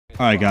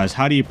Alright guys,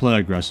 how do you play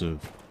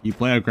aggressive? You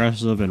play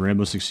aggressive in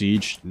Rainbow Six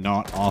Siege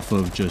not off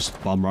of just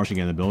bomb rushing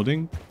in the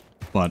building,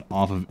 but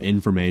off of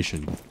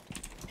information.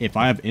 If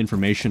I have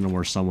information on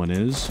where someone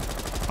is,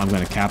 I'm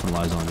going to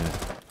capitalize on it.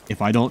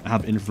 If I don't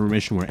have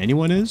information where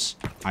anyone is,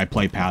 I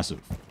play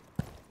passive.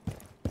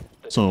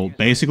 So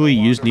basically,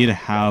 you just need to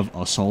have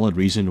a solid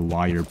reason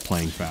why you're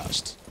playing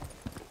fast.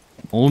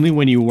 Only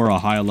when you were a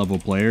high level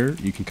player,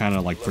 you can kind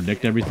of like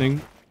predict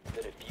everything.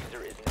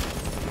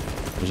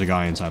 There's a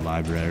guy inside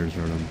library, I just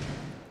heard him.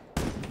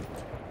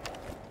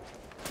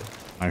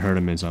 I heard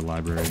him inside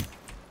library.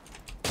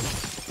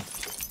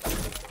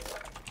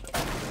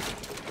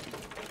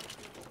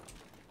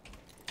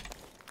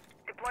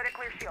 Deploy the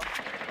clear shield.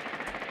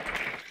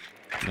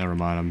 Never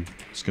mind, I'm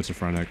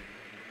schizophrenic.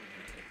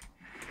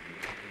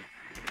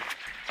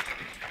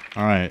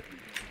 Alright,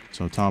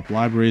 so top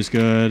library is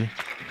good.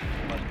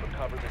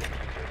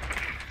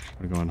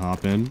 We're going to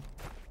hop in.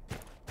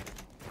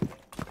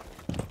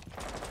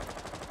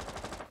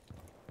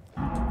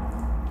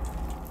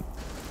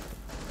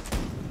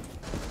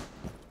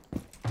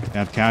 They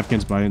have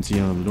Capkins, but I didn't see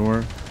him on the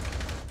door.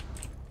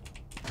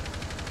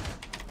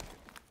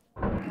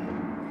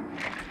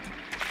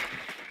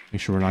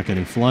 Make sure we're not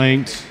getting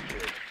flanked.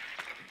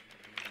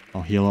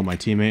 I'll heal up my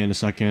teammate in a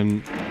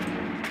second.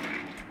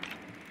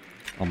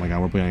 Oh my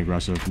god, we're playing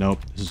aggressive. Nope.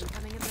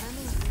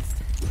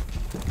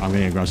 I'm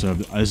getting aggressive.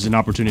 This is an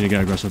opportunity to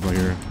get aggressive right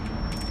here.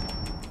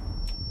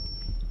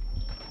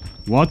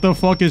 What the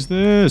fuck is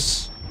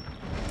this?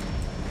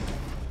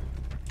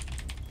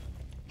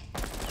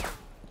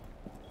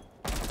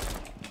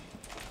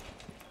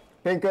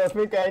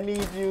 Finka, I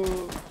need you.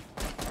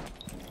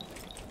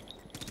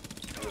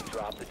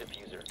 Drop the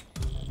diffuser.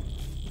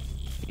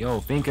 Yo,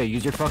 Finka,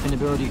 use your fucking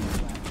ability.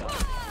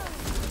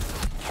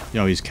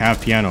 Yo, he's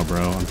Cav Piano,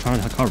 bro. I'm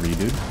trying to cover you,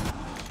 dude.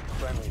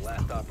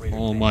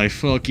 Oh my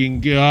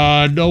fucking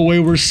god. No way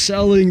we're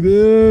selling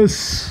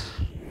this.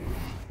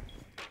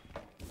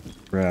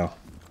 Bro.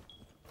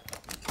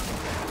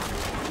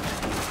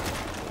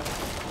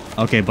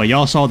 Okay, but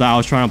y'all saw that I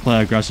was trying to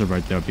play aggressive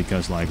right there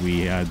because, like,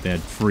 we had that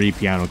free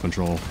piano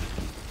control.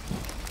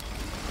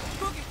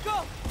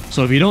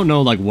 So if you don't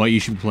know, like, what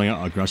you should be playing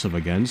aggressive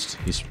against,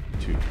 he's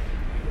two.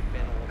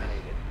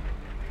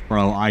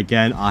 Bro,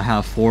 again, I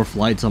have 4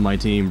 flights on my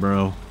team,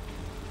 bro.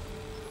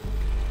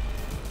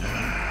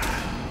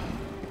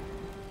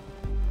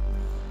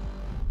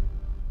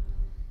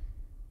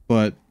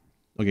 But,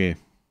 okay.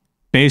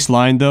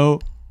 Baseline, though,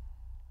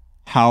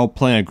 how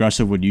playing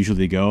aggressive would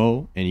usually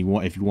go, and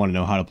if you want to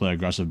know how to play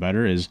aggressive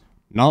better, is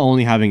not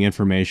only having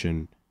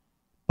information,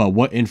 but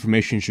what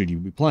information should you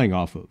be playing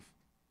off of?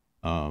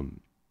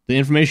 The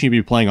information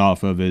you'd be playing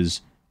off of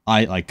is,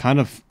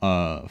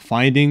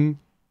 finding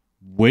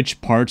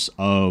which parts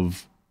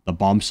of the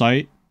bomb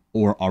site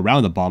or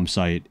around the bomb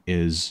site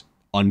is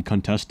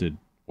uncontested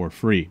or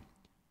free.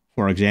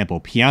 For example,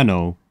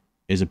 piano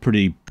is a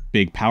pretty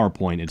big power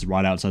point. It's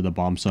right outside the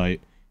bomb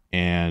site,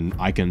 and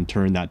I can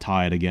turn that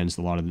tide against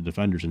a lot of the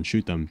defenders and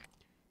shoot them.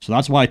 So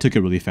that's why I took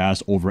it really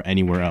fast over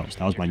anywhere else.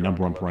 That was my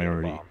 #1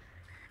 priority.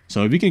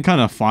 So if you can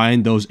kind of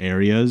find those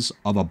areas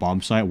of a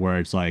bomb site where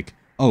it's like,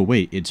 oh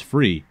wait, it's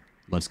free,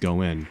 let's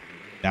go in.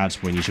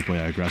 That's when you should play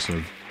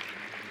aggressive.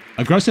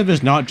 Aggressive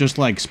is not just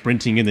like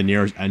sprinting in the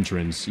nearest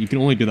entrance. You can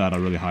only do that at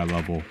a really high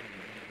level.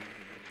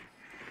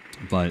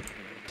 But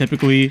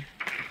typically,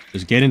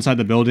 just get inside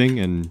the building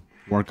and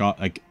work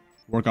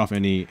off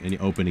any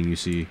opening you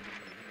see.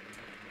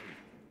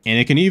 And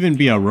it can even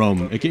be a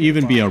roam. It can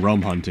even be a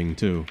roam hunting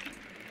too.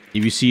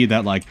 If you see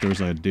that like there's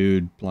a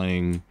dude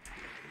playing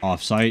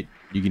off-site,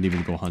 you can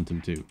even go hunt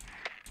him too.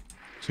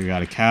 So you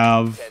got a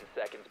Cav.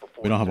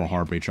 We don't have a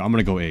Heartbreacher. I'm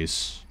gonna go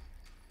Ace.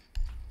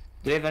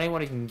 Do you have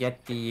anyone who can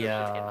get the,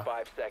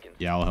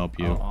 Yeah, I'll help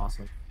you. Oh,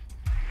 awesome.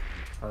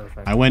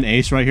 Perfect. I went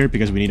Ace right here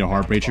because we need a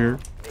Heartbreacher.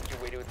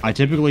 I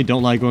typically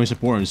don't like going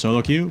support in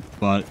solo queue,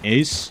 but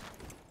Ace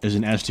is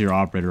an S tier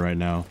operator right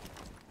now.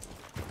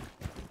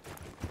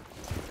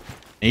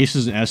 Ace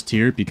is an S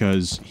tier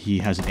because he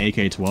has an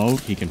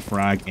AK-12, he can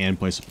frag and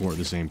play support at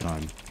the same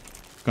time.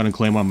 Gonna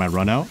claim on my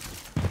run out,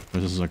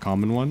 because this is a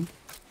common one.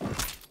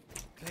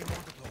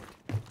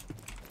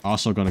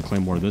 Also gonna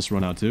claim more of this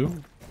run out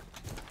too.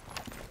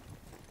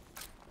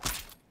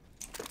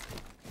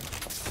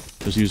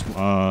 Just use,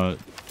 alright,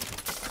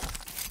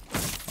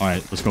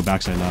 let's go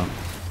backside now.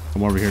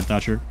 Come over here,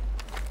 Thatcher.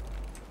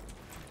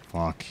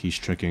 Fuck, he's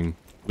tricking.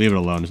 Leave it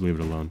alone, just leave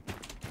it alone.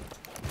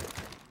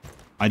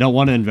 I don't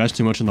want to invest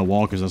too much in the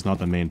wall because that's not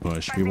the main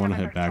push. We want to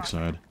hit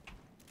backside.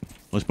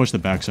 Let's push the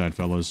backside,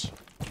 fellas.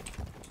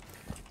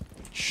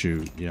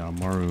 Shoot, yeah,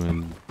 Maru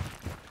and...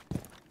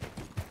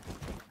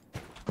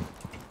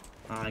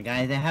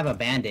 Guys, they have a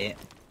bandit.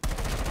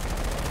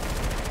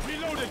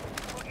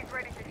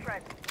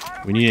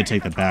 We need to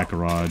take the back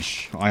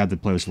garage. I have to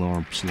play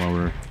slower.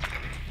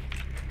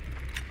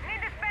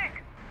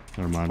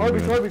 Never mind, we're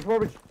good.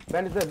 Forbridge.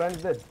 Bandit's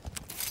dead.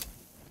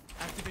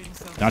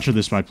 Thatcher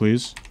this way,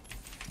 please.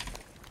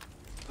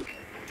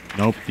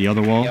 Nope, the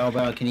other wall. Yo,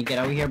 bro, can you get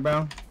over here,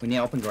 bro? We need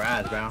to open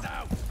garage, bro.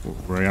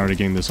 We're already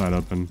getting this side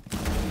open.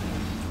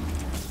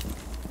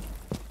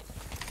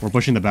 We're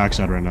pushing the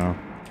backside right now.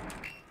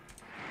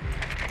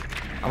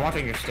 I'm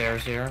watching your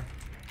stairs here.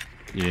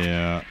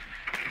 Yeah.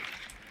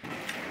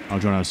 I'll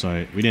join out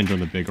site. We didn't join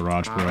the big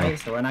garage, bro. Alright,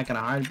 so we're not gonna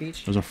hard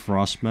beach. There's a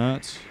frost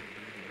mat.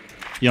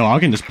 Yo, I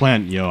can just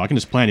plant. Yo, I can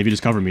just plant if you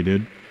just cover me,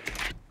 dude.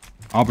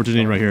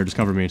 Opportunity right here. Just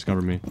cover me. Just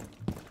cover me.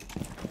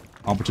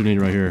 Opportunity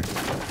right here.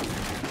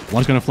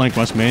 One's gonna flank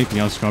west main. Can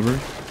y'all just cover?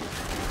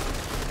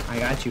 I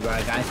got you, bro.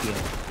 I got you.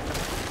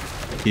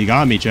 You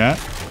got me, chat.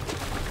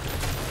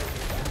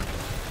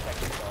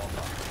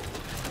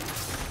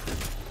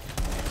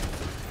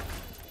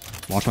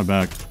 Watch my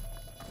back.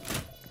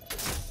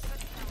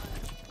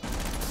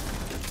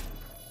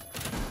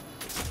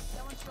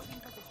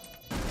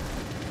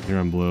 Here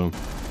I'm blue. 1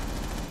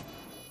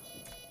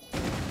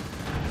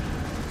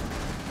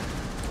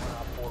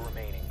 op 4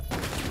 remaining.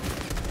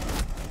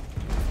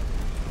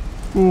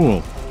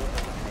 Cool.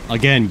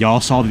 Again, y'all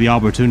saw the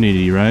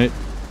opportunity, right?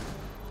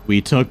 We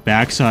took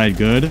backside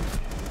good. We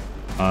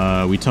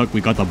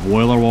got the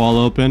boiler wall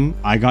open.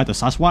 I got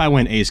this. That's why I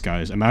went ace,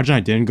 guys. Imagine I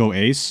didn't go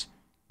ace.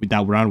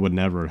 That round would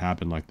never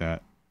happen like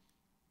that.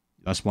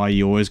 That's why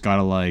you always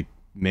gotta, like,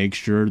 make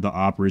sure the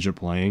operators you're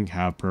playing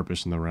have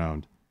purpose in the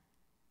round.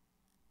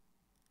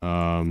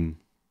 They're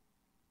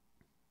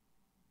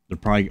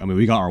probably, I mean,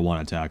 we got our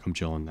one attack. I'm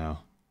chilling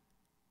now.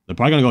 They're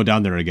probably gonna go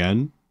down there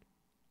again.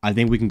 I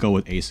think we can go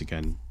with ace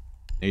again.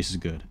 Ace is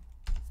good.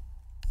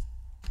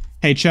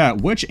 Hey,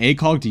 chat, which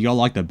ACOG do y'all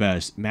like the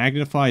best?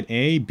 Magnified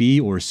A, B,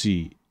 or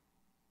C?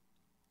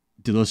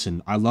 Dude,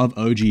 listen, I love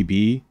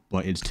OGB,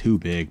 but it's too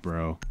big,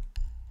 bro.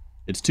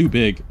 It's too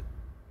big.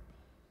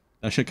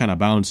 That shit kind of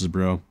bounces,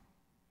 bro.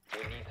 We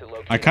need to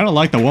locate I kind of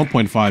like the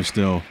 1.5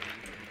 still.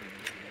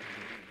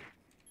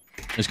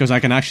 It's because I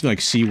can actually,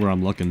 like, see where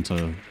I'm looking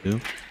to do.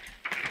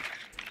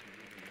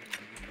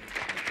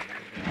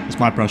 It's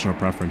my personal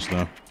preference,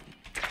 though.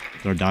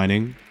 They're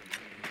dining.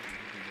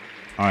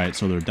 Alright,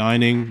 so they're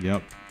dining.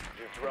 Yep.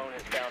 your drone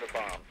has found a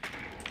bomb.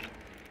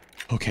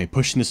 Okay,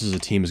 pushing this as a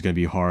team is going to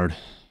be hard.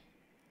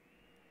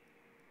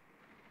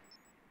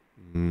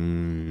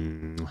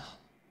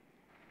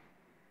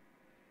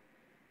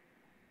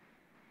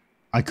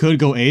 I could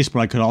go ace, but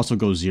I could also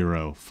go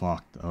 0.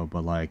 Fuck, though.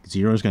 But, like,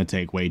 0 is going to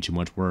take way too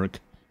much work.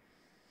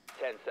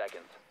 10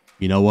 seconds.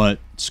 You know what?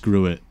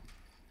 Screw it.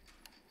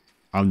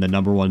 I'm the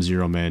number 1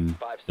 0 man. 5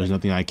 There's seconds.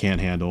 nothing I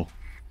can't handle.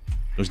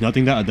 There's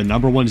nothing that the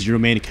number 1 0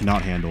 man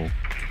cannot handle.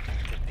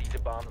 Proceed to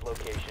bomb's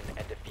location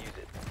and defuse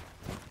it.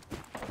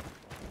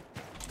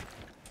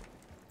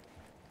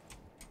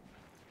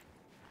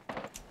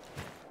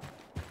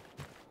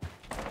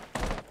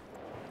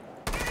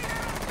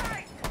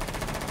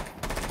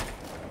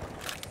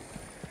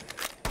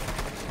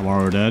 I'm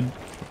already dead.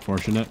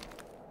 Fortunate.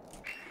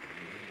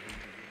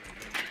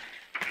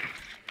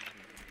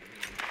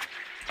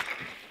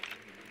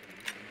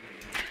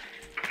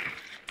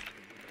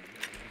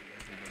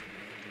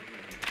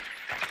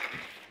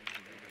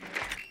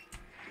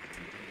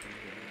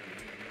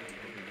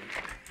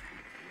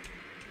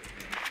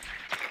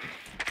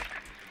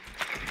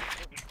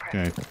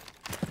 Okay.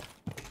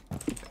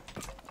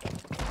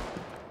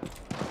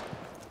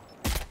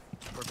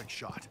 Perfect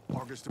shot.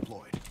 Argus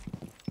deployed.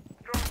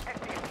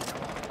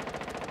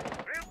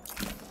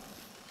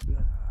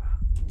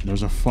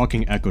 There's a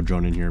fucking echo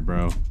drone in here,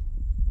 bro.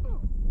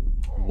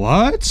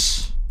 What?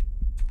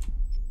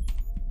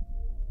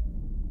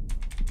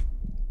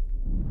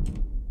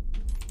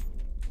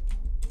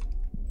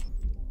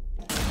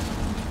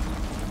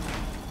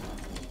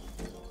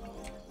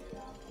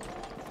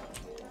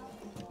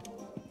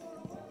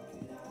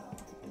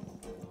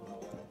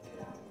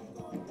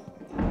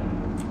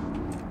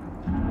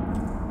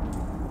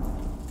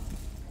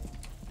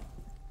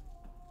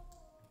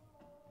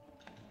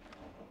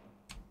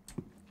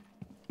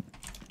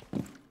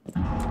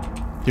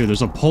 Dude,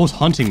 there's a pulse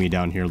hunting me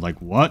down here. Like,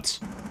 what?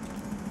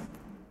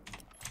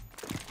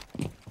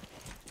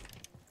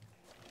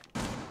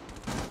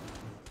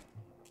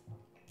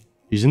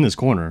 He's in this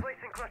corner.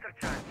 Placing cluster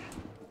charge.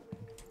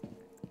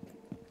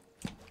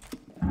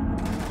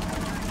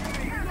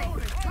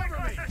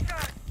 Cluster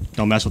charge.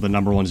 Don't mess with the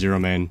number 1 0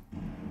 man.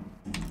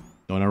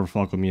 Don't ever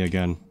fuck with me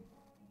again.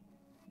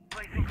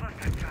 Placing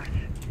cluster charge.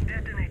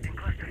 Detonating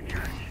cluster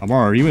charge.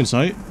 Amar, are you in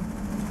sight?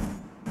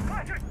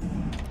 Cluster.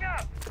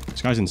 Yeah.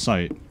 This guy's in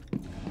sight.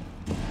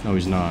 No,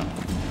 he's not. Argus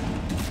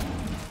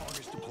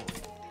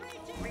deployed.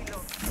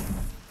 Reload.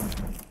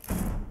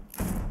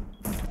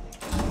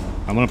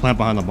 I'm gonna plant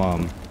behind the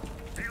bomb.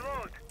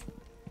 Reload.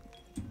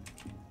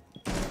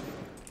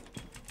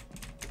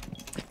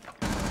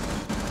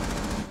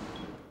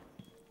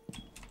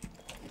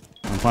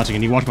 I'm flashing.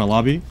 Can you watch my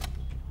lobby?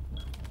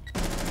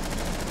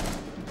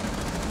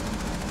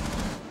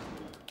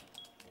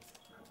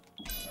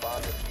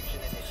 Bomb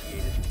diffusion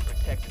initiated.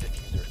 Protect the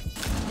diffuser.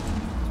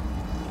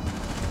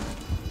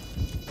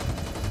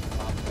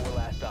 Op 4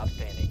 last stop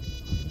standing.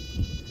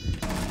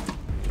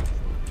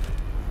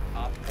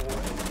 Op 4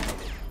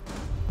 eliminated.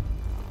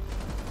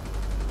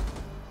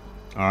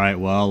 Alright,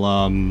 well,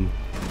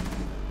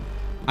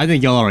 I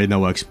think y'all already know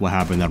what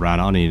happened that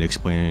round. I don't need to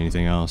explain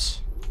anything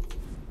else.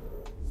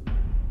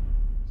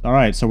 All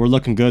right, so we're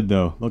looking good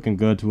though. Looking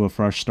good to a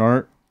fresh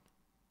start.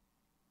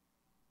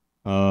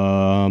 But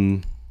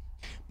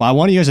I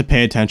want you guys to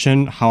pay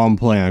attention how I'm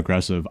playing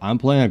aggressive. I'm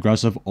playing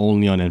aggressive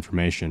only on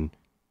information.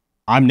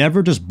 I'm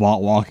never just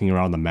walking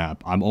around the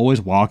map. I'm always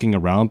walking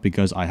around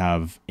because I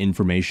have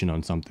information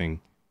on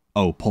something.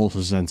 Oh,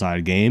 pulses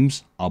inside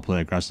games? I'll play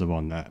aggressive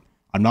on that.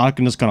 I'm not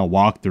just gonna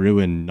walk through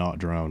and not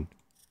drown.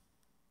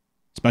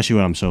 Especially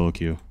when I'm solo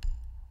queue.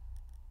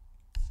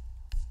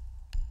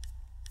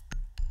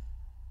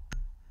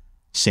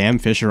 Sam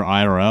Fisher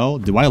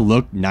IRL? Do I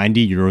look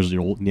 90 years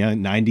old? Yeah,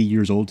 90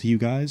 years old to you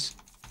guys?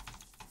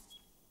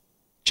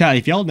 Chat,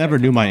 if y'all never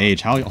knew my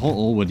age, how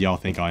old would y'all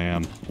think I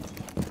am?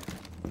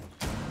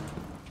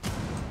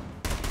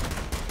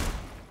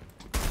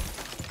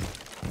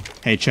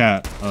 Hey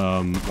chat,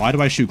 why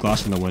do I shoot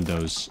glass in the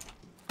windows?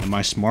 Am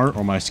I smart or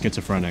am I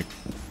schizophrenic?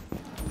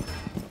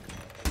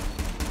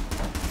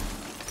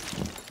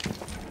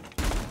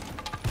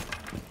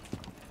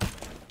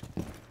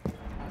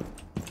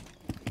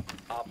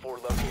 Op 4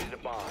 located a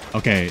bomb.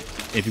 Okay,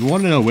 if you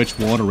want to know which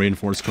wall to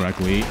reinforce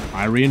correctly,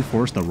 I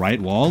reinforce the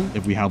right wall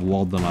if we have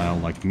wall denial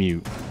like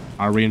mute.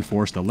 I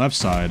reinforce the left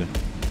side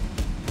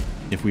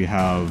if we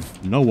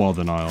have no wall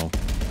denial,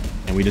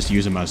 and we just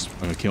use them as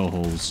kill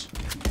holes.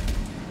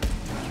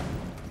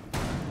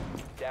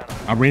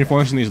 I'm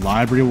reinforcing these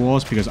library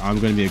walls because I'm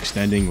going to be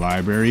extending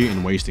library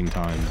and wasting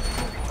time.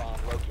 Bomb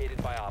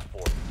located by Op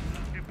 4.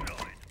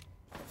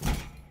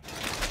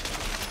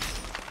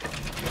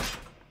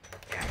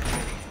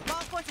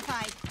 Wall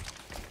fortified.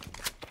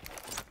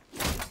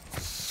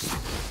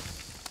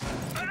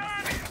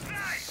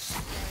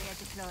 Area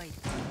deployed.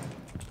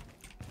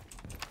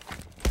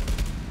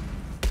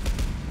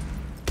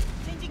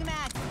 Changing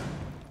mag.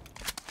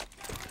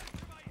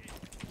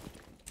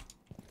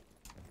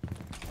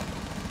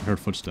 I heard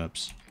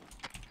footsteps.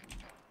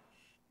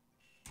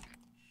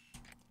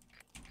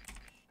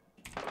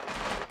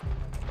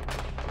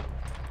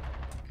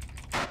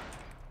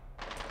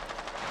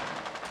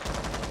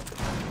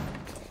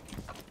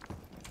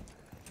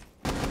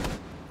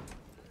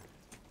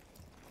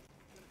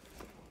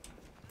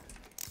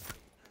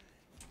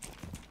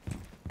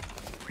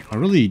 I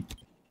really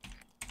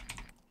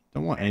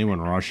don't want anyone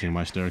rushing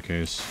my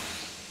staircase.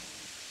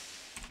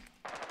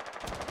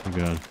 I'm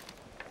good.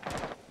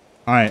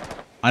 Alright,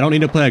 I don't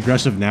need to play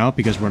aggressive now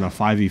because we're in a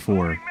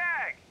 5v4.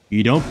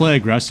 You don't play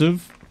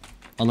aggressive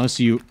unless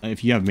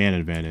if you have man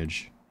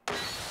advantage.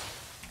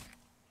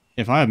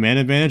 If I have man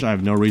advantage, I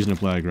have no reason to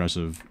play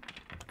aggressive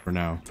for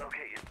now.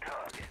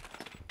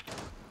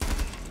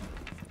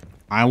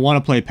 I want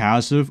to play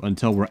passive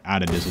until we're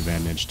at a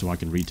disadvantage so I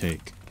can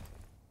retake.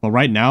 But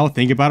right now,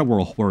 think about it,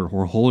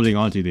 we're holding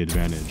on to the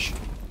advantage.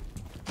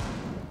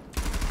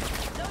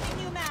 Loading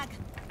new mag.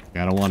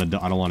 Yeah, I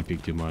don't want to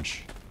peek too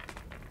much.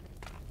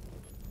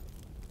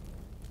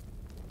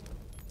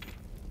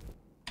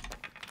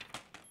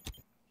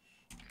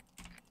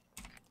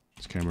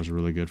 This camera's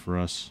really good for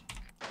us.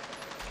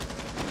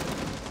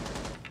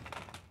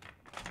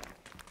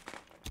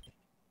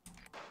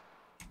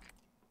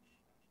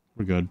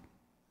 We're good.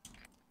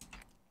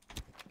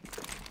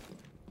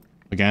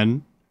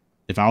 Again,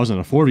 if I was in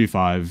a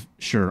 4v5,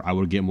 sure, I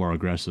would get more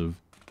aggressive.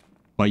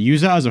 But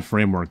use that as a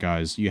framework,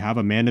 guys. You have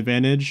a man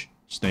advantage,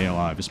 stay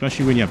alive.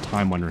 Especially when you have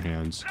time on your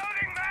hands.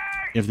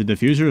 If the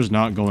diffuser is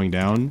not going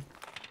down,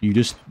 you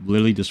just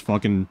literally just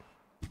fucking...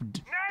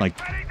 like,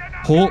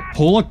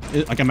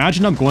 like,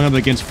 imagine I'm going up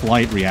against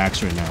Flight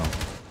Reacts right now.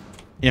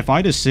 If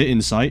I just sit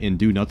in sight and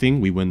do nothing,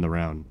 we win the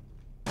round.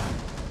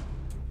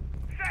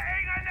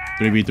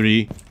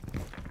 3v3.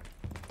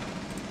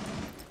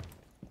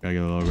 Gotta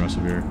get a little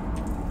aggressive here.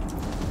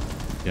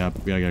 Yep,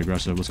 we gotta get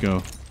aggressive. Let's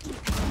go.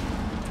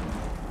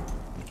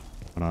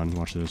 Hold on,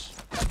 watch this.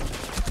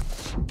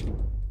 I'm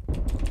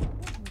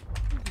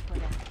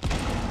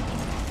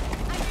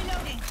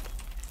reloading.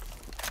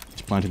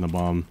 He's planting the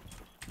bomb.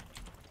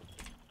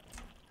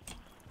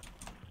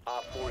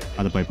 Op 4 is I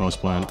have to play post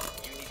plant.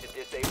 You need to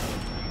disable the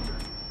diffuser.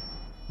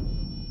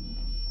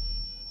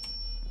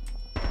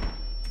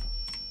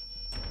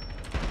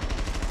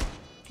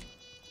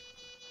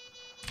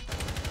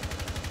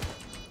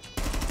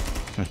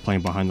 Guy's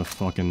playing behind the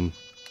fucking...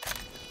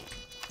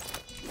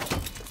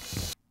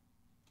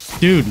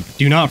 Dude,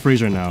 do not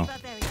freeze right now.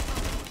 Barbarian.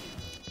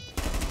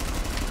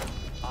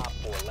 Op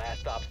 4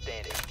 last stop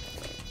standing.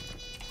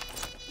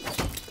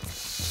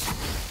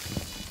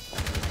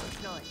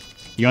 Deployed.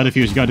 You gotta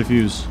defuse, you gotta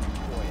defuse.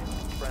 Deploy it.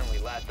 Friendly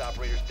last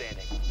operator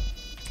standing.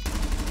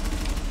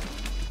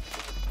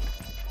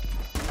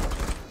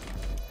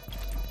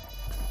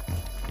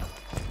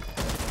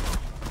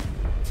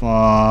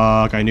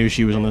 Fuck, I knew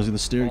she was on the All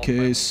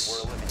staircase.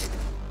 friendlies were eliminated.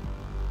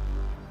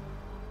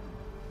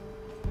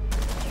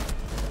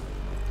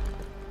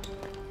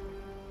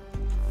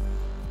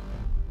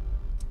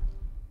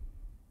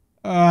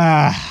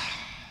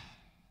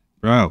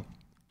 Bro,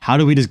 how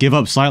do we just give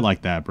up sight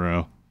like that,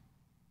 bro?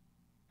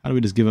 How do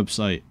we just give up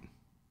sight?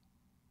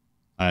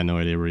 I had no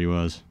idea where he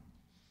was.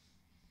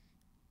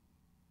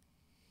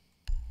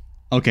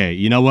 Okay,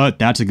 you know what?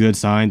 That's a good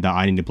sign that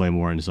I need to play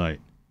more in sight.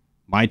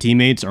 My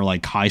teammates are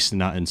like heisting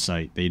not in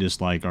sight. They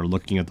just like are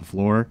looking at the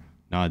floor,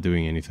 not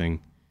doing anything.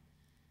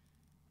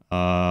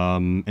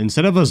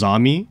 Instead of a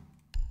zombie,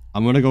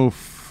 I'm gonna go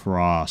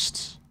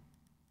Frost.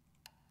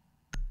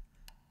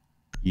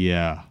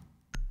 Yeah.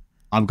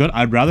 I'm good.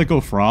 I'd rather go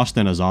Frost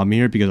than a zombie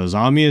here because a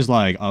zombie is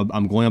like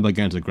I'm going up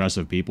against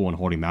aggressive people and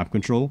holding map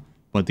control,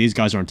 but these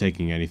guys aren't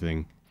taking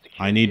anything.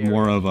 I need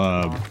more of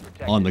a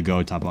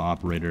on-the-go type of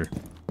operator.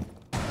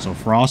 So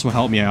Frost will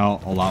help me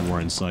out a lot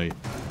more in sight.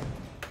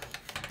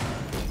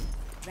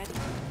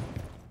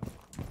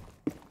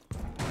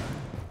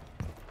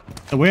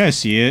 The way I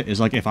see it is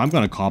like if I'm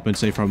gonna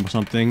compensate from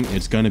something,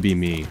 it's gonna be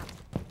me.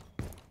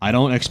 I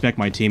don't expect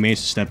my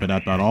teammates to step it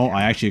up at all.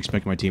 I actually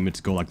expect my teammates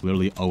to go like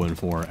literally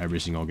 0-4 every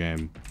single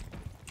game.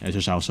 It's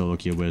just how solo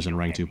queue is in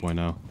rank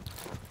 2.0.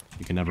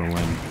 You can never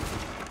win.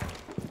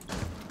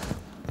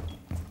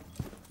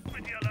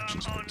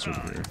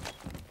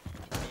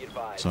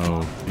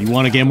 So, if you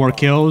want to get more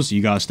kills,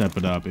 you gotta step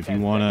it up. If you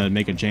want to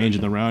make a change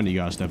in the round, you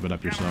gotta step it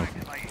up yourself.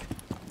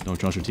 Don't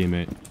trust your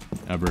teammate.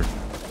 Ever.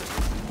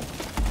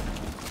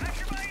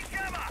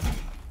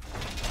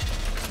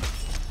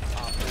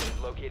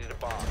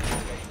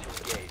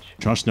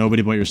 Trust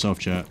nobody but yourself,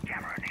 chat.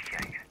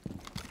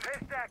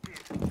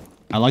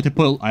 I like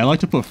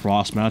to put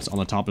frost mats on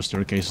the top of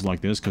staircases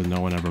like this because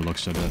no one ever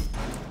looks at it.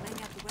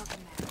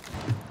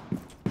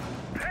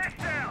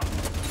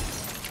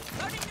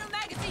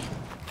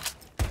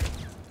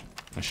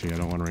 Actually, I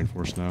don't want to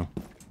reinforce now.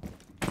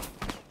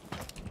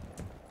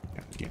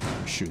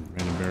 Yeah, shooting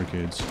random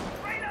barricades.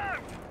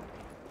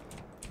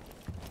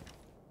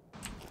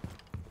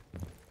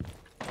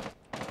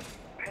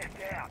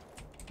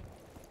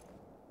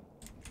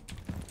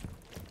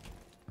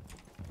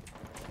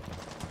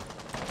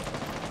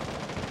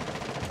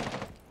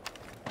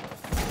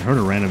 I heard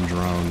a random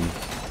drone.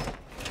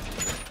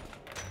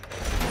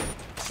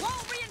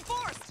 Wall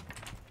reinforced.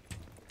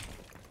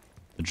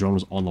 The drone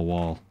was on the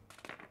wall.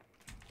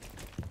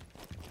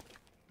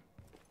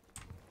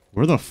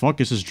 Where the fuck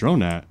is this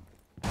drone at?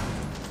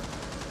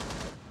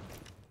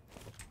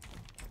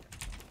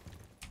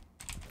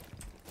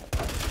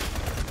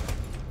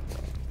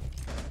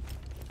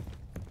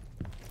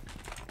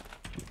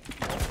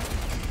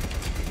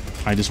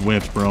 I just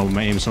whiffed, bro.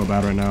 My aim's so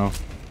bad right now.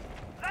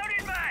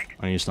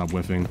 I need to stop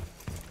whiffing.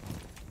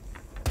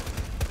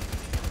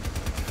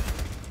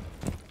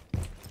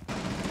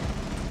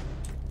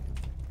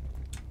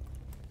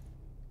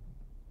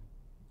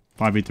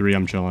 Five v 3,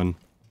 I'm chilling.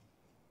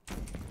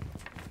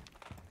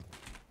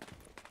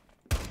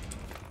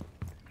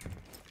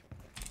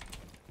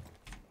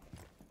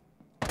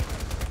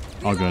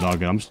 All good, all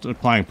good. I'm just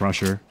applying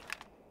pressure.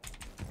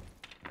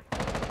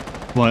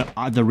 But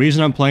the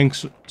reason I'm playing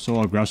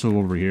so aggressive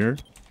over here...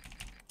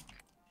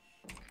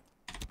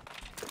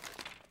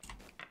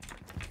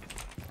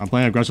 I'm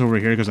playing aggressive over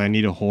here because I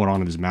need to hold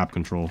on to this map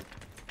control.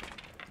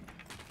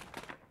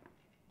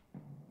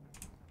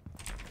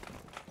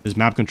 This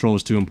map control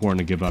is too important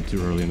to give up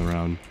too early in the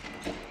round.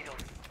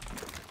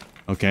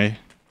 Okay.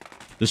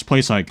 Just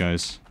play sight,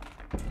 guys.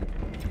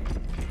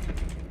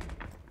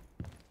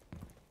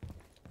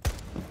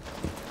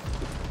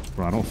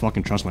 Bro, I don't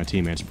fucking trust my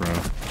teammates, bro.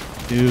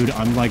 Dude,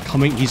 I'm like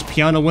coming... He's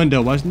piano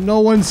window. Why is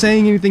no one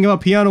saying anything about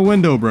piano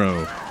window,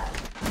 bro?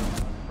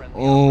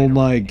 Oh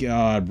my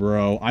god,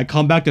 bro. I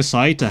come back to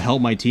site to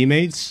help my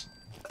teammates,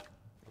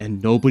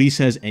 and nobody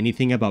says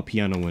anything about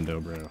piano window,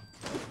 bro.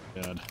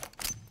 God.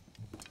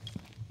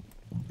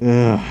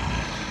 Ugh.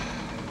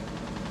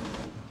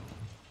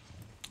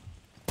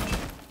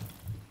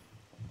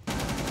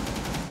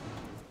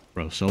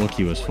 Bro, solo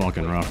queue is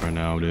fucking rough right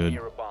now, dude.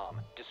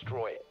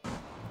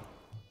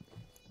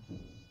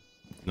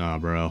 Nah,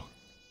 bro.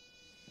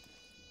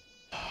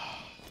 The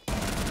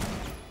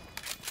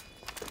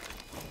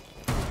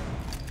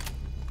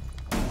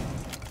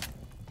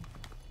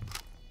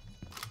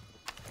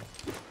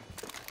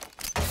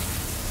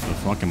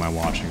fuck am I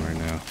watching right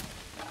now?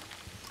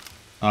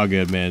 Oh,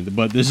 good, man.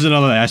 But this is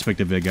another aspect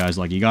of it, guys.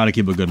 Like, you gotta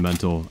keep a good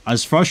mental.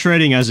 As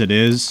frustrating as it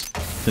is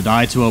to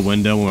die to a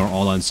window when we're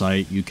all on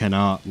site, you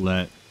cannot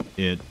let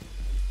it...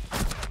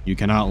 You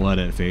cannot let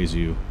it phase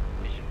you.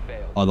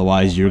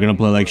 Otherwise, you're gonna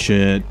play like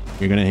shit.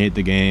 You're gonna hate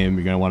the game.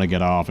 You're gonna want to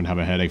get off and have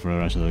a headache for the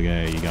rest of the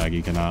day.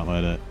 You cannot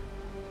let it.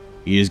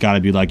 You just gotta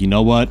be like, you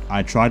know what?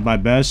 I tried my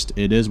best.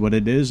 It is what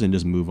it is, and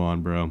just move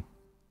on, bro.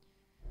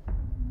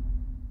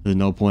 There's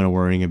no point of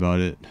worrying about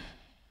it.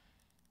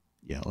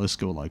 Yeah, let's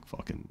go like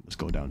fucking... Let's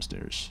go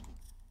downstairs.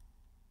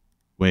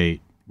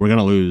 Wait, we're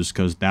gonna lose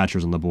because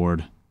Thatcher's on the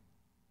board.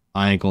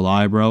 I ain't gonna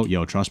lie, bro.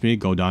 Yo, trust me.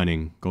 Go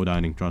dining. Go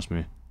dining. Trust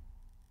me.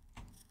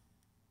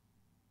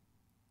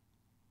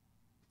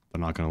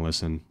 They're not gonna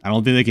listen. I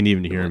don't think they can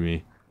even hear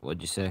me.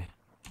 What'd you say?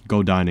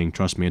 Go dining.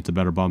 Trust me. It's a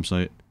better bomb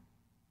site.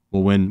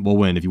 We'll win. We'll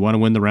win. If you want to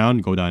win the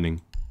round, go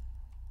dining.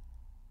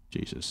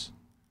 Jesus.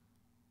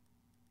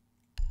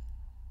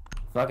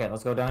 Fuck it,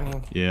 let's go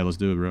dining. Yeah, let's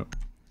do it, bro.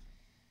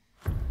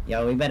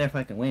 Yo, we better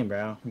fucking win,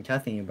 bro. I'm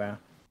trusting you, bro.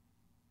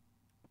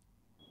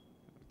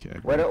 Okay.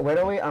 Wait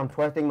away, I'm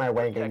trusting my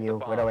wank in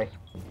you. Wait away.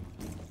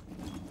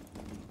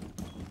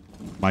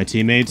 My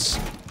teammates...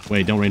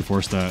 Wait, don't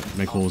reinforce that.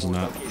 Make holes in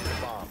that. Located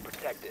a bomb.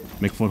 Protect it.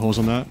 Make footholes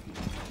on that.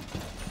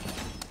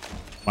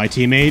 My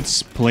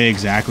teammates play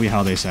exactly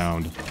how they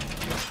sound.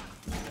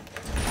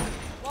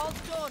 Wall's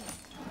done.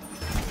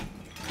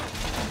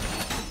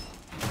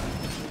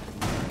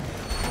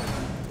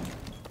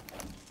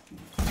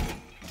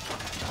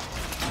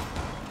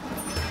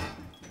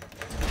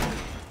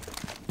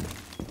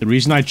 The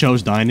reason I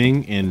chose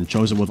dining and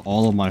chose it with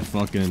all of my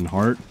fucking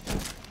heart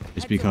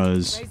is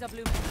because, Raise up,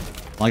 Luke.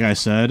 like I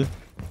said...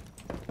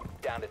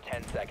 Down to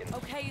 10 seconds.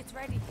 Okay, it's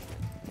ready.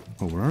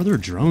 Oh, where are their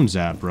drones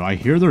at, bro? I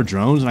hear their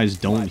drones and I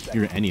just don't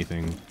hear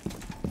anything.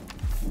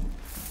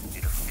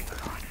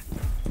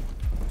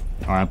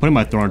 Alright, I'm putting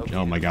my thorn...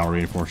 Oh my god, we're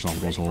reinforcing all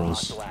those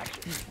holes. Hostile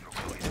action.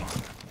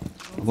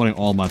 I'm putting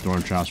all my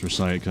thorn traps for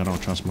sight because I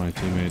don't trust my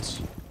teammates.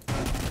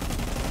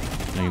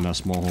 Making that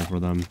small hole for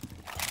them.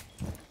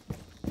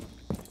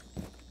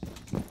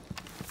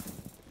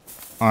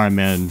 Alright,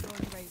 man.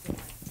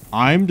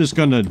 I'm just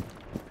gonna...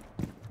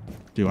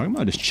 Dude, I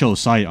might just chill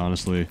sight,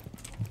 honestly.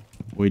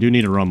 We do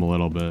need to rum a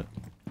little bit.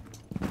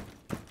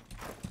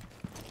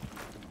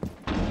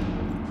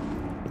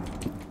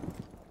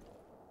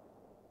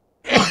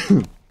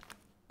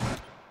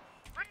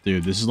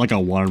 Dude, this is like a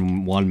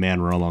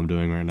one-man roam I'm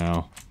doing right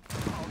now.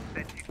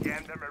 Set you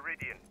damn the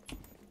meridian.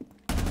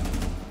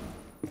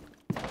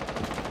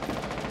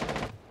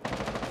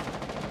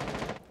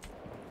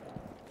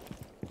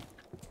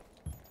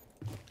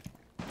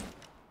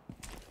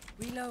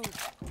 Reload.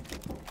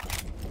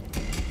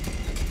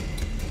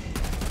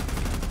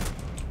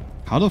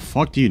 How the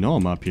fuck do you know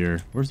I'm up here?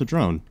 Where's the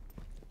drone?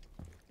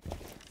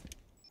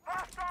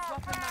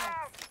 Swapping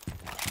mags.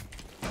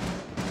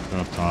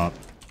 Up top.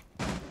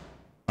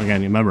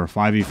 Again, remember,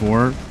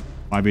 5v4,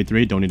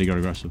 5v3, don't need to go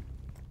aggressive.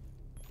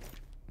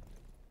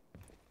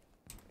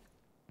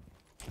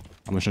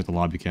 I'm gonna check the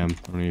lobby cam.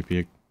 I don't need a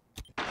peek.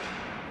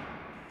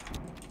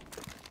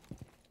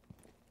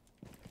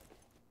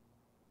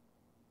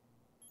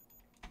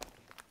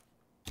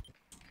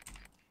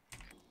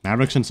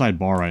 Maverick's inside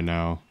bar right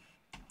now.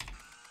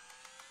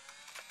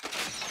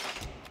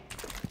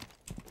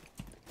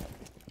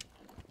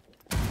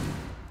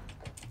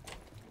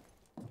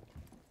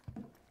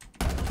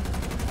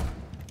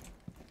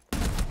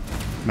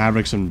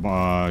 Maverick's in,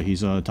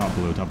 he's top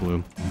blue, top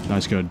blue.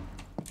 Nice, good.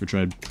 Good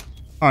trade.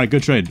 Alright,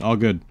 good trade, all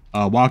good.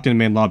 Walked in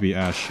main lobby,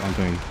 Ash, on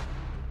ping.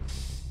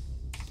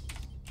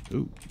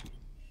 Ooh.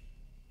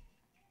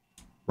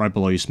 Right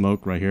below you,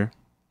 smoke, right here.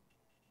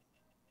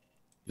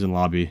 He's in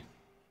lobby.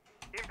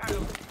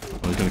 Oh,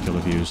 he's gonna kill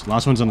the fuse.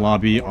 Last one's in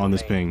lobby on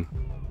this ping.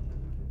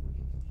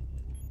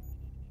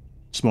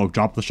 Smoke,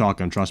 drop the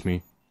shotgun, trust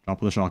me. Drop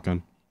the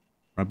shotgun.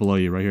 Right below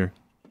you, right here.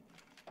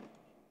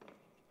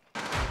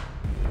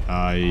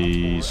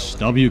 Nice.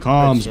 W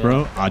comms,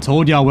 bro. I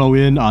told y'all we'll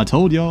win. I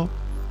told y'all.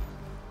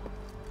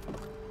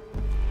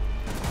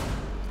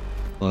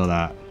 Look at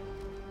that.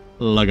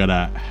 Look at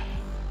that.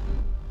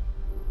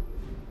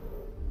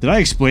 Did I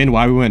explain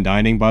why we went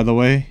dining, by the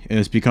way?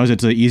 It's because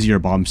it's an easier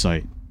bomb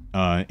site.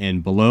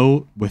 And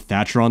below, with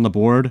Thatcher on the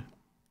board,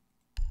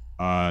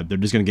 they're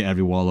just going to get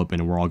every wall open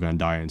and we're all going to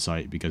die in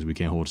sight because we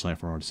can't hold sight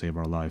for to save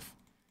our life.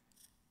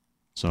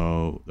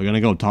 So, they're going to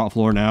go top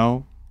floor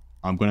now.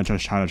 I'm going to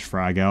try to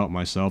frag out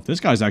myself. This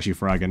guy's actually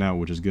fragging out,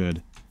 which is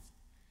good.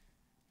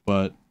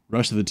 But,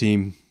 rest of the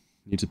team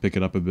needs to pick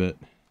it up a bit.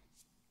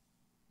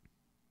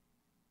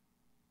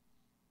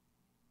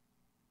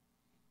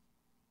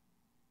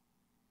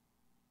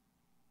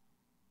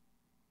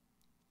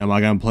 Am I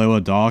going to play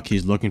with Doc?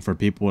 He's looking for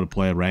people to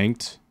play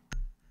ranked.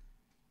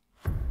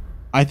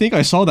 I think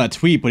I saw that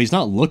tweet, but he's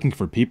not looking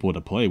for people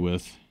to play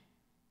with.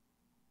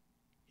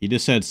 He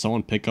just said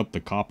someone pick up the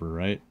copper,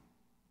 right?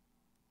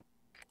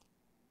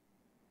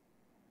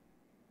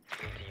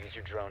 Need to use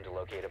your drone to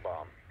locate a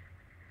bomb.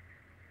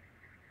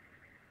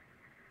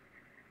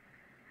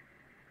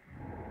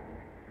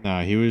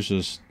 Nah, he was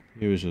just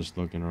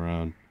looking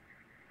around.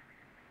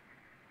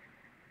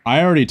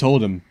 I already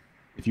told him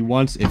if he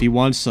wants a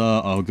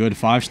good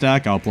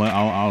 5-stack,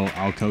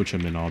 I'll coach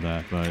him and all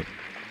that, but I'm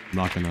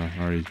not gonna.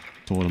 I already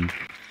told him.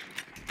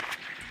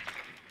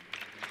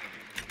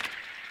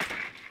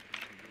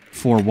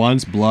 For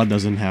once, blood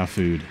doesn't have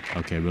food.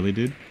 Okay, really,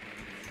 dude?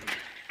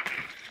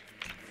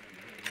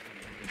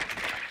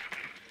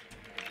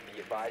 Be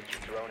advised your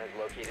drone has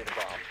located a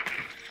bomb.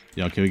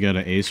 Yeah, can we get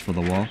an ace for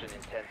the wall? Action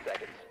in 10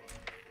 seconds.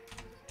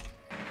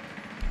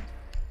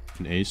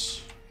 An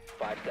ace.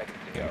 5 seconds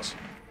to go. Thanks.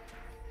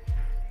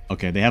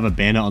 Okay, they have a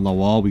bandit on the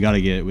wall. We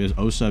gotta get. Does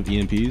OSA have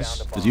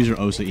EMPs? Just use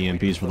your OSA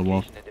EMPs for the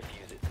wall. Location and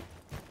defuse it.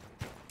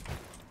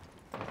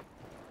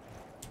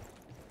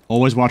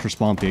 Always watch for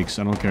spawn peaks.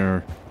 I don't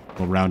care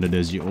what round it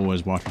is. You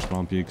always watch for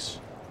spawn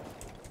peaks.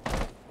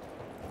 I'll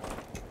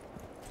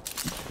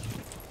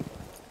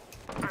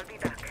be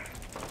back.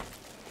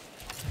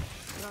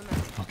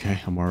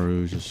 Okay,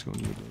 Amaru is just going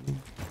to.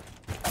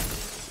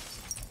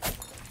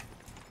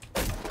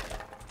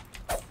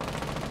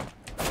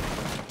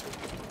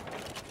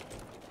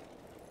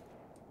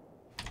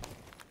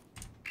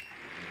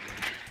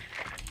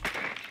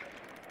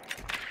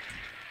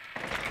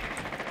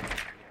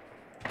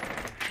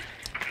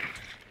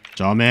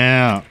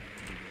 Jammer.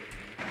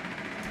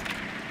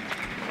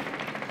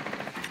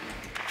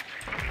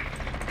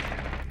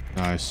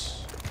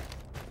 Nice.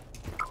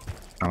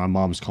 Oh, my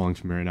mom's calling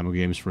from here right now. My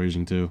game is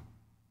freezing too.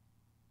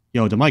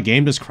 Yo, did my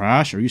game just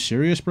crash? Are you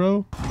serious,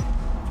 bro?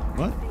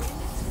 What?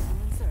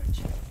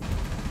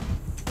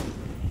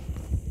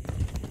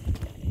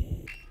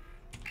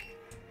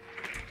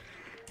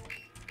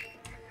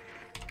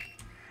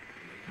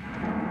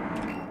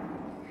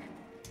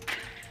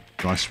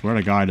 Yo, I swear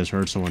to God, I just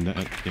heard someone.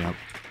 Yep.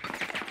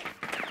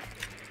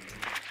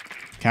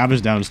 Cab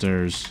is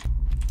downstairs.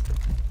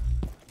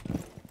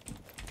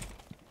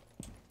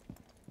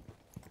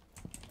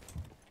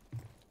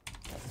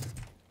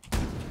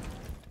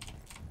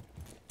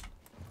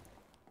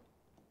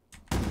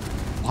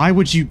 Why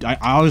would you?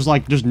 I was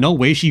like, there's no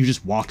way she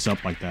just walks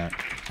up like that.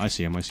 I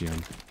see him. I see him.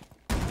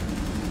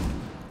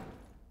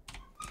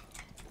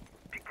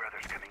 Big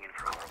Brother's coming in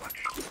for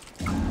Overwatch.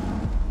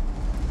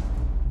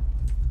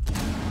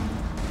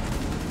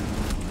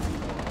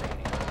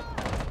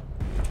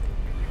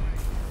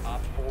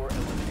 Op 4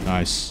 eliminated.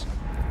 Nice.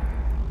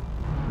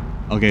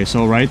 Okay,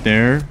 so right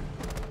there.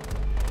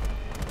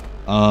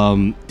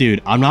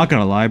 Dude, I'm not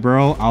gonna lie,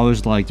 bro. I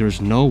was like, there's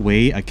no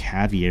way a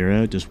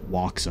Caveira just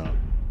walks up.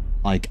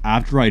 Like,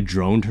 after I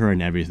droned her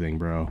and everything,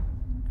 bro.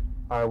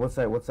 Alright, what's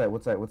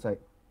that?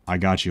 I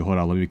got you. Hold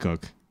on, let me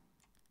cook.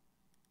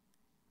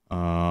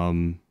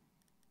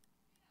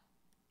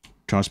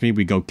 Trust me,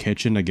 we go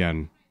kitchen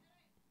again.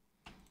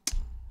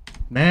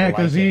 Man,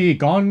 Kazi,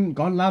 gone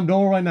lamb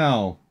door right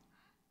now.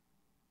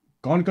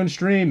 Gone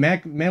stream,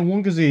 man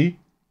one Kazi.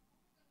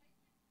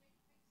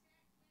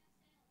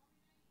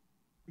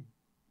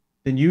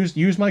 Then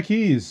use my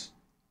keys.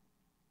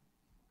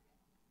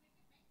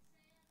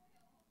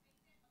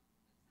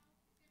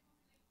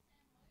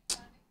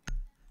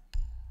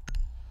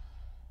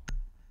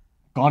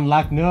 Gone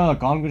lack no,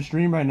 gone good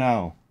stream right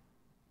now.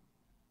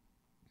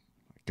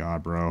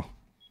 God, bro.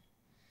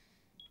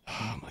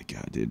 Oh my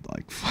God, dude,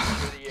 like,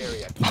 Secure the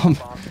area. Keep Mom,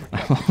 bombs my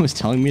protected. mom was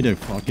telling me to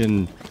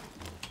fucking,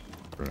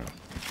 bro.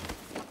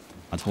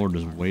 I told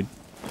her to wait.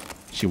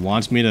 She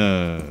wants me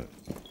to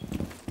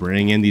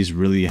bring in these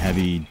really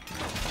heavy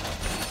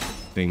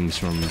things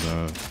from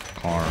the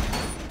car.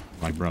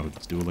 Like, bro,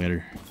 let's do it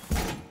later.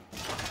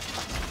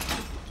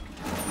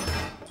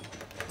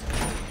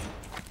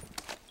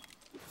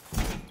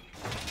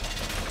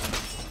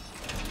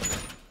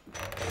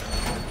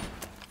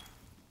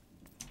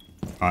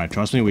 Alright,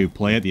 trust me, we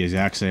play it the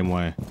exact same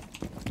way.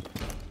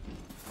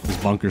 This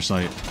bunker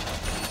site.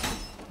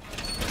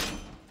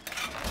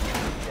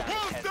 Down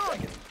to 10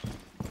 seconds.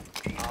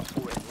 Op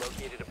 4 has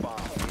located a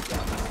bomb. You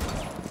got it.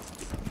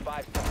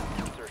 5 seconds.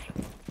 Insertion.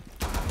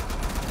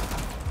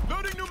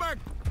 Loading new mag.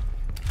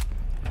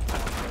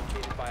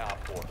 Located by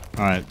Op 4.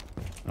 Alright.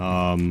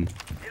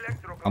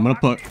 Electro I'm gonna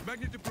put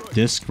Magnet deployed.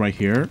 disc right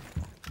here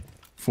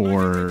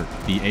for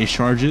the ace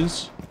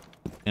charges,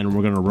 and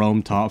we're gonna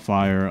roam top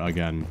fire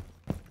again.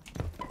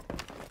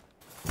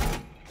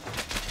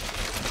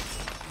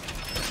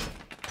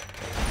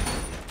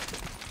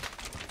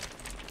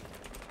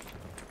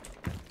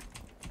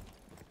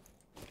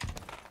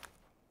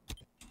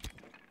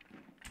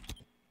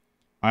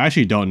 I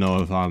actually don't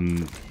know if I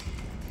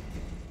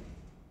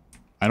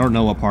don't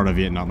know what part of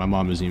Vietnam. My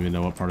mom doesn't even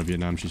know what part of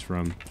Vietnam she's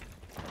from.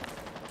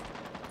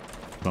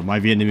 But my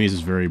Vietnamese is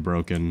very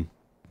broken.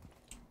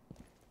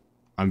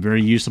 I'm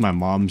very used to my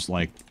mom's,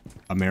 like,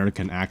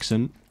 American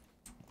accent.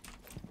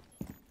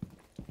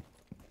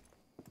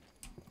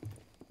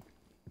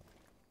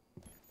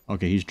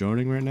 Okay, he's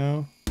droning right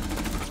now.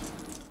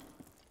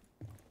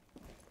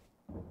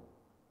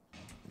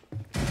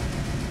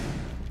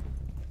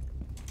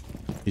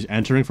 He's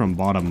entering from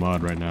bottom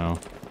mud right now.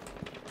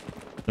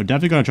 They're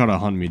definitely gonna try to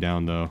hunt me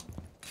down, though.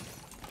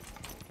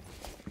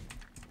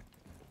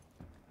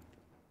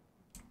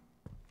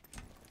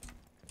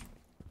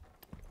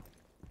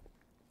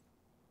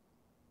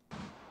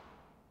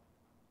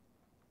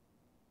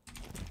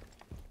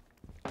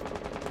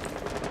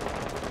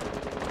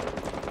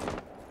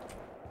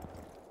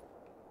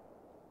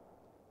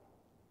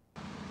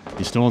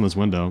 He's still in this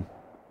window.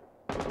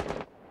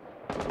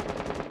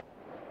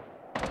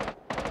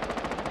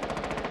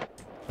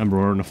 Remember,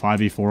 we're in a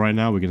 5v4 right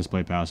now. We can just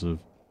play passive.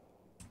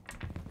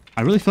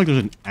 I really feel like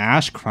there's an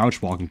Ash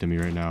crouch walking to me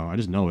right now. I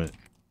just know it.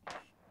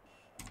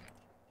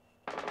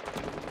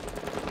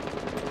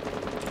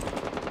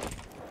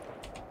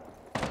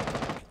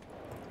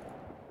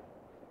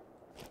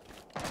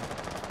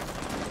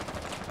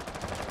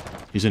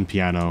 He's in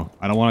piano.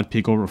 I don't want to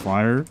peek over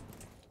fire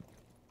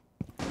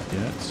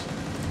yet.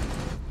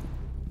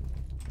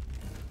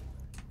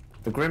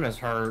 The Grim is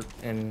hurt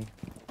in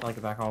like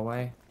the back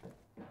hallway.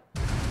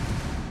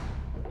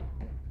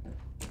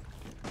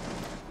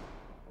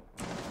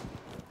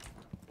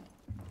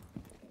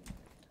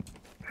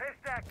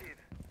 Test active.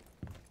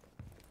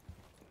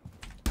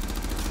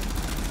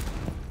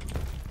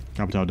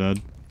 Capital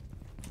dead.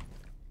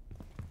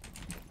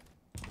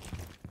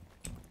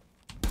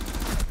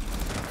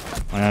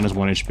 I ran as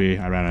 1 HP.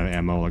 I ran out of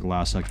ammo like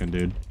last second,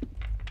 dude.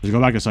 Just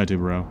go back to site 2,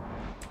 bro.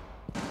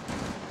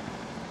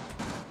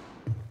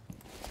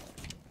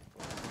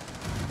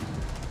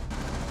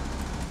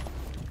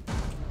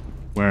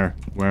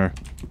 Where?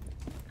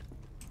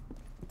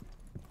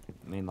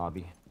 Main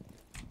lobby.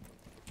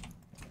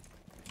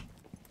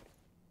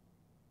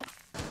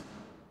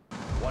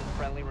 One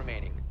friendly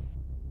remaining.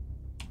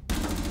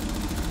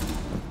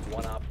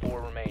 One op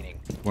 4 remaining.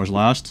 Where's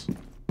last?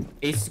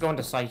 Ace is going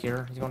to site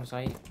here. He's going to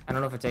site. I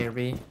don't know if it's A or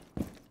B.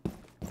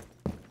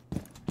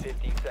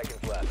 15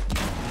 seconds left.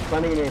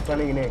 Planning in A,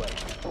 planning in A.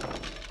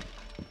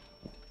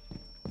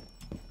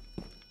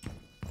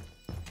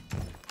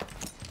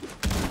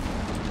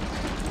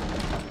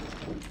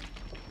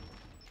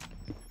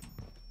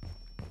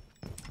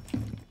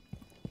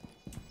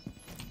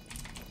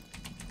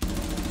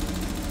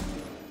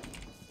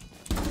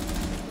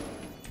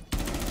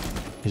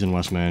 He's in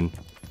West Main.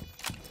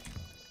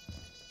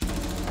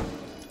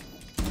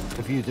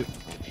 Defuse it.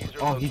 Diffuser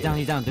Oh, he's down,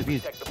 located.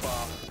 defuse. Protect the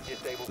bomb.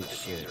 Disable the Good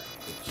shit.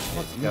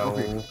 diffuser. You can go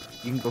for your, you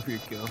can go for your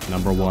kill.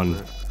 Number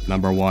one.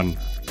 Number one.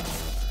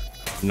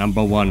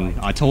 Number one.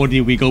 I told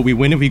you we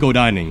win if we go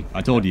dining.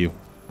 I told you.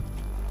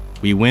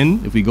 We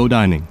win if we go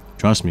dining.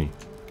 Trust me.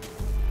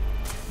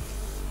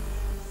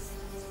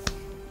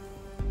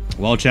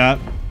 Well, chat.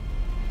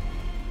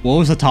 What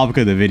was the topic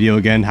of the video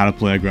again? How to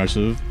play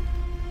aggressive?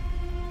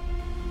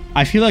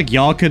 I feel like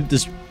y'all could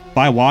just,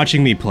 by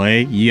watching me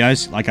play, you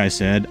guys, like I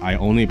said, I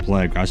only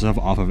play aggressive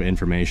off of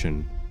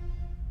information.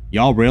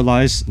 Y'all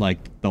realize, like,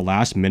 the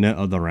last minute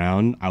of the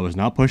round, I was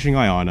not pushing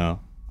Iana.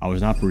 I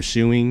was not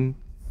pursuing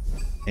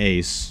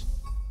Ace.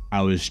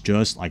 I was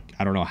just, like,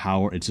 I don't know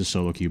how, it's a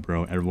solo queue,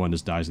 bro. Everyone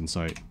just dies in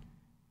sight.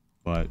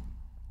 But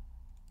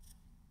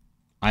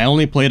I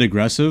only played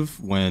aggressive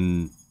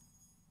when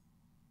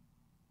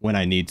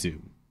I need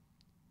to.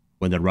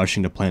 When they're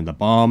rushing to plant the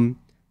bomb.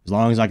 As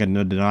long as I can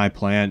deny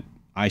plant,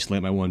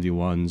 isolate my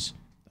 1v1s,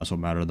 that's what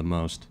mattered the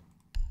most.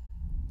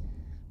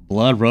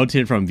 Blood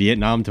rotated from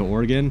Vietnam to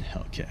Oregon?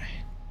 Okay.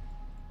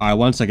 Alright,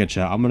 1 second,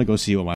 chat. I'm gonna go see what my